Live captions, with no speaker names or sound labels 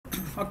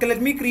Okay,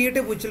 let me create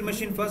a virtual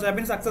machine first. I've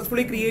been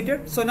successfully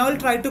created. So now I'll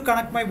try to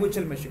connect my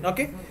virtual machine.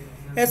 Okay,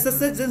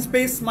 SSH then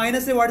space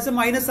minus a. What is a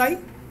minus I?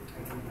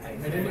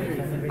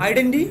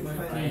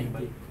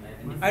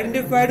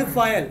 Identified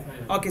file.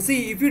 Okay,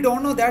 see, if you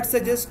don't know that, so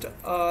just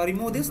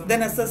remove this.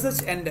 Then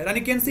SSH enter, and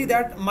you can see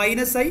that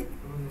minus I.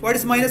 What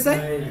is minus I?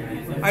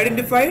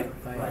 Identified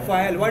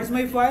file. What is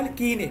my file?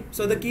 Key name.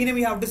 So the key name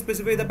we have to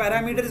specify. The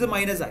parameter is a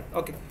minus I.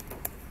 Okay.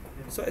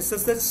 So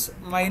SSH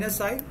minus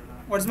I.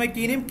 What is my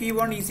key name?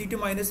 Key1 EC2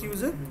 minus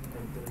user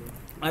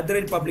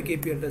 @ public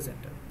API address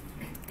enter.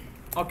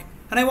 Okay.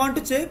 And I want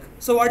to check.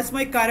 So what is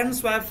my current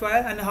swap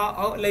file and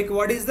how like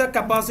what is the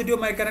capacity of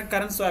my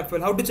current swap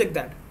file? How to check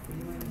that?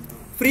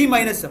 Free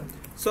minus m.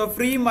 So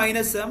free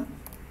minus m,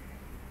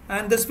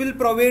 and this will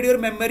provide your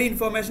memory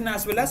information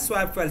as well as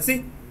swap file.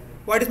 See,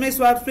 what is my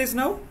swap space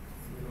now?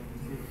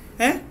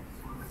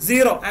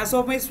 0. As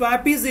of my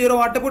swap is 0.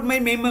 What about my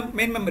main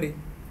memory?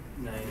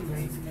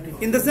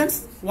 In the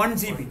sense 1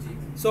 GB.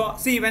 So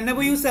see,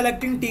 whenever you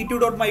selecting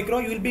T2.micro,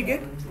 you will be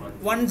get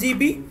 1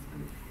 GB.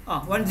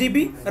 1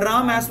 GB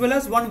RAM as well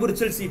as 1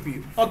 virtual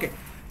CPU. Okay.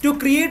 To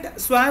create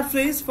swap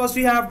space, first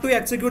we have to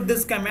execute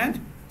this command.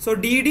 So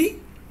dd,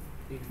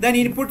 then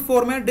input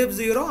format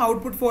div0,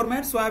 output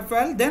format swap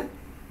file, then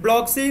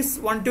block size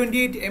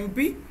 128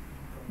 MB,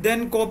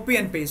 then copy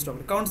and paste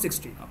over. Count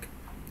 16. Okay.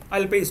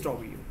 I'll paste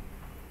over you.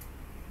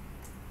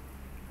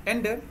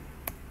 Enter.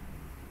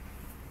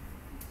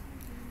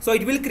 So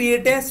it will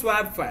create a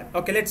swap file.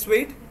 Okay, let's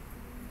wait.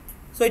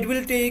 So it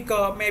will take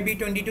maybe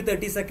 20 to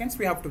 30 seconds.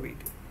 We have to wait.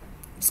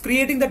 It's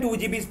creating the 2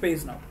 GB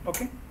space now.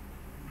 Okay.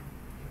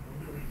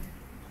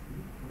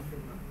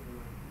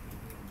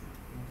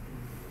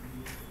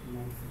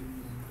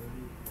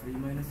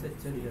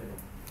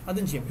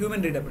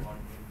 Human readable.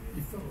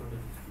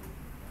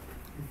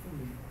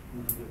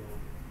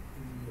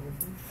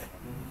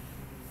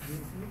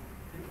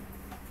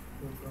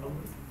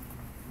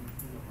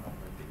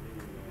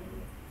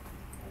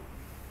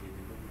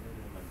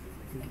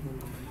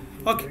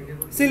 Okay.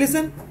 See,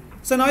 listen.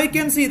 So now you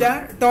can see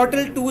that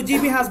total 2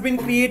 GB has been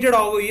created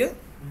over here.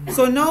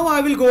 So now I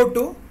will go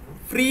to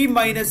free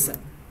minus n.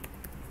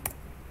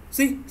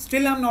 See,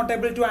 still I'm not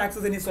able to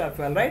access any swap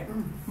file, right?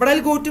 But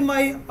I'll go to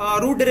my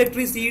root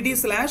directory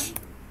cd/ls,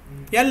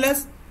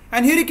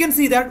 and here you can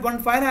see that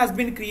one file has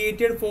been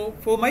created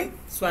for my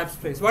swap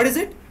space. What is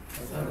it?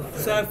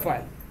 Swap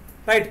file,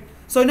 right?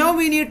 So now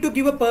we need to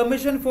give a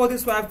permission for the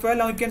swap file.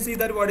 Now you can see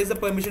that what is the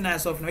permission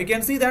as of now. You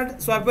can see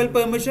that swap file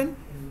permission,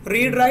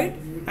 read, write,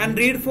 and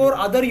read for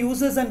other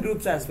users and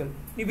groups as well.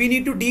 We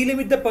need to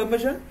delimit the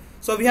permission.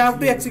 So we have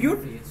to execute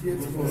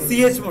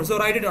chmod. So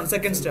write it down.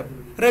 Second step.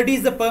 Ready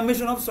is the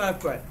permission of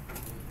swap file.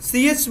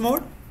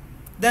 Chmod.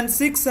 Then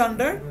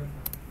 600.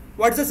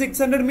 What's the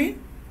 600 mean?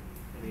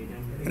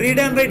 Read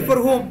and write for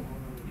whom?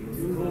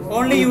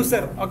 Only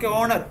user. Okay,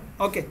 owner.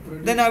 Okay.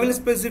 Then I will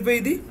specify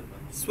the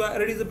swap.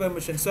 Ready is the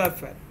permission. Swap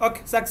file.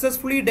 Okay.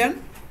 Successfully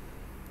done.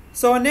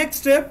 So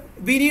next step,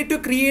 we need to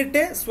create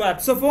a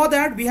swap. So for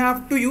that, we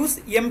have to use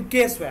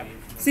mk swap.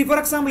 See, for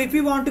example, if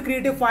we want to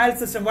create a file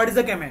system, what is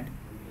the command?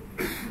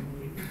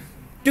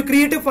 To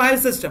create a file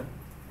system,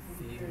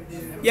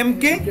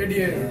 mk?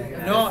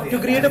 No, to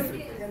create a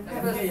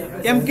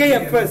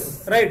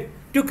mkfs, right?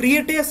 To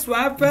create a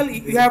swap file,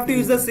 you have to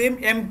use the same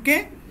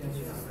mk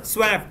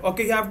swap.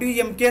 Okay, you have to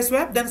use mk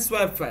swap, then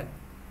swap file.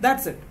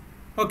 That's it.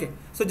 Okay,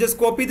 so just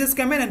copy this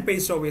command and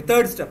paste over here.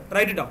 Third step,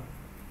 write it down.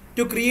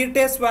 To create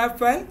a swap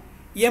file,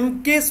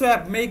 mk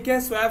swap, make a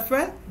swap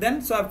file,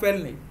 then swap file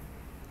name.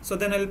 So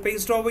then I'll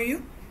paste over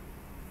you.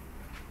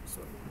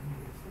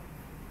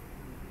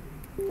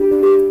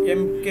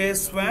 Mk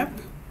swap,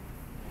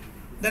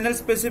 then I'll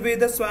specify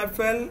the swap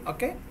file.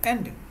 Okay,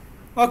 end.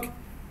 Okay,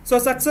 so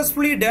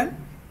successfully done.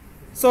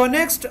 So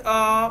next,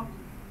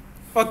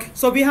 okay,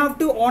 so we have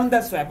to on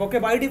the swap. Okay,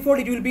 by default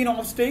it will be in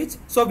off stage,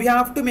 so we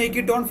have to make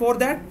it on. For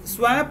that,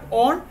 swap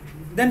on,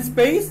 then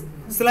space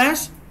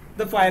slash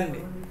the file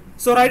name.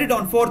 So write it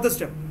down. Fourth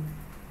step,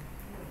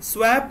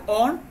 swap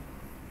on,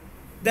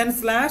 then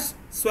slash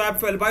swap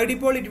file. By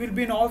default it will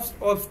be in off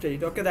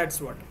state. Okay,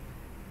 that's what.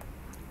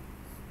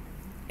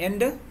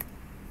 End.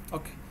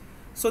 Okay,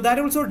 so that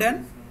also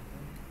done.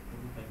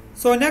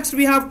 So next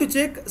we have to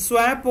check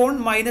swap on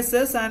minus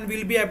s, and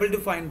we'll be able to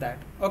find that.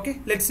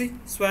 Okay, let's see.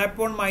 Swap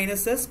on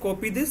minus s,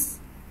 copy this,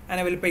 and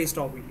I will paste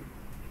over here.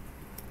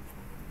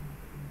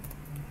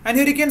 And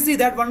here you can see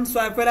that one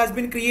swap file has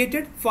been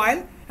created,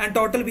 file, and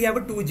total we have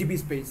a 2 GB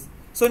space.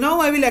 So now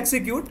I will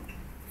execute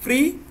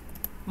free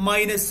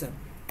minus n,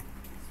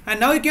 and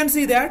now you can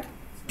see that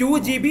 2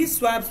 GB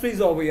swap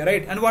space over here,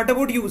 right? And what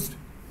about used?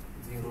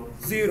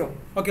 0.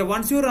 Okay,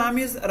 once your RAM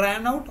is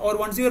ran out, or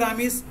once your RAM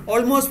is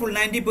almost full,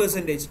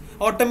 90%,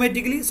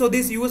 automatically, so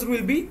this user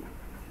will be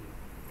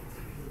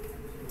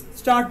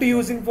start to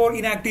using for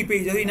inactive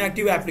pages,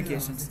 inactive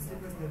applications.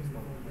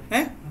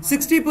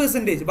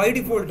 60% by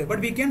default, but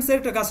we can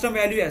set a custom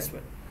value as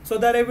well. So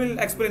that I will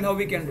explain how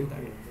we can do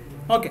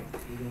that. Okay.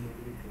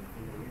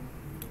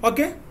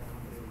 Okay.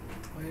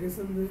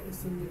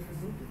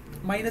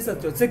 Minus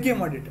check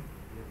it.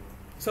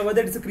 So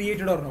whether it's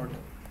created or not.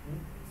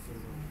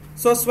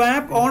 So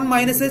swap on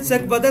minus S,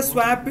 check whether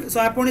swap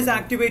on is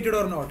activated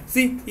or not.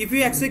 See, if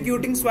you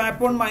executing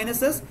swap on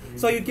minus S,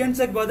 so you can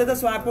check whether the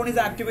swap on is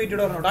activated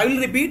or not. I will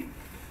repeat.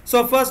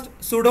 So first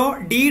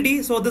sudo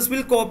dd, so this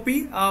will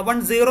copy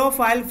 10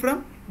 file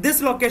from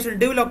this location,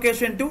 div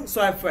location to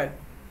swap file.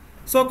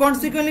 So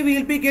consequently we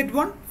will be get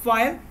one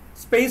file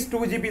space 2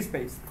 GB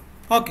space.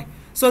 Okay.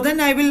 So then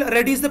I will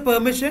reduce the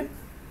permission.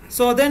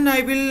 So then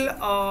I will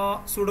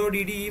sudo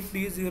dd if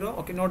d0.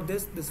 Okay, not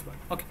this one.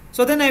 Okay.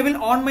 So then I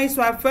will on my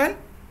swap file.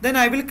 Then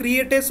I will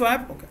create a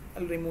swap. Okay,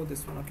 I'll remove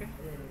this one. Okay.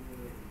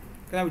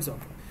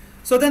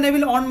 So then I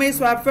will on my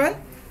swap file.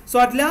 So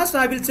at last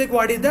I will check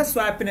what is the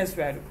swapness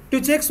value.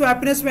 To check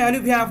swapness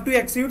value, we have to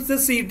execute the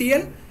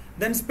ctl,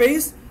 then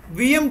space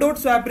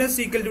vm.swapness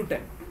equal to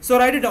 10. So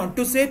write it down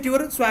to set your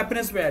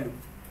swapness value.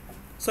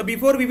 So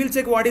before we will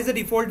check what is the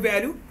default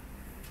value.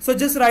 So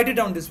just write it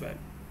down this value.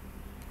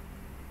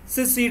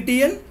 So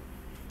ctl,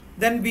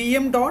 then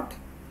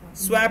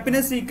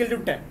vm.swapness equal to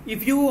 10.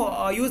 If you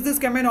use this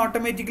command,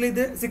 automatically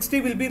the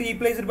 60 will be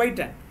replaced by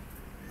 10.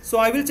 So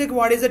I will check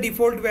what is the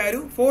default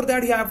value. For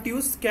that you have to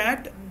use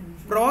cat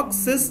proc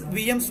sys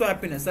vm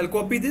swapness. I'll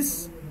copy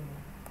this.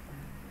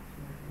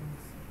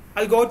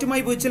 I'll go to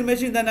my virtual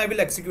machine, then I will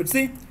execute.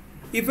 See,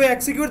 if I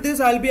execute this,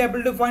 I'll be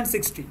able to find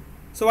 60.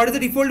 So what is the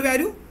default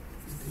value?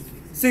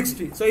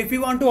 60. So if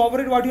you want to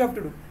override, what you have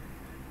to do?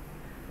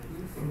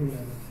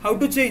 How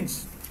to change?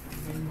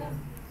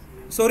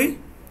 Sorry?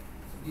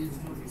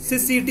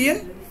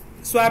 Sysctl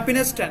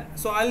swapness 10.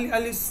 So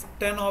I'll use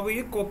 10 over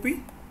here,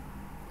 copy,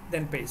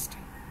 then paste.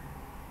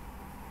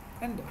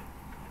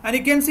 And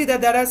you can see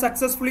that has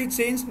successfully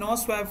changed, no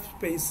swap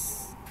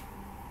space.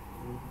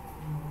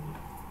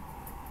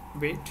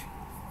 Wait.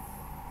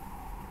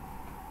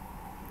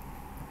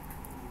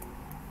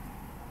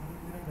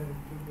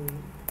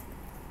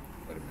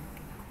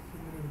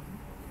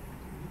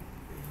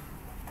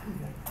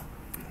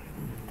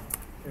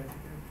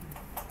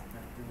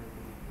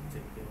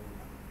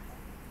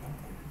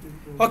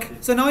 Okay,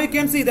 so now you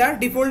can see that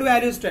default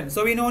value is 10.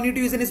 So we don't need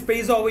to use any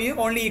space over here,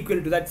 only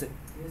equal to, that's it.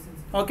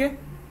 Okay.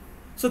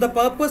 So the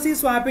purpose is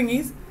swapping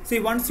is, see,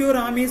 once your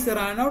RAM is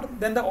run out,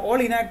 then the all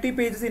inactive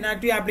pages,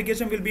 inactive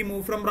application will be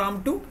moved from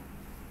RAM to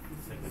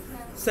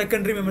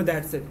secondary memory,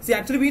 that's it. See,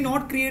 actually we are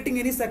not creating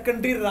any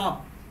secondary RAM.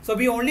 So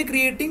we are only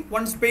creating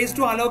one space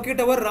to allocate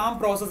our RAM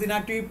process,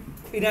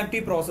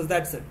 inactive process,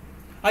 that's it.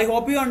 I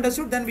hope you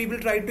understood. Then we will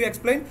try to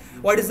explain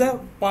what is the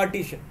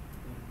partition.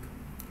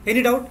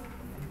 Any doubt?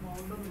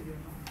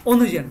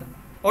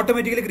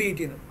 Automatically create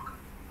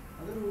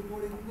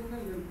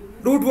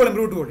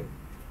root volume.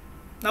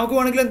 നമുക്ക്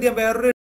വേണമെങ്കിൽ എന്ത് ചെയ്യാം വേറൊരു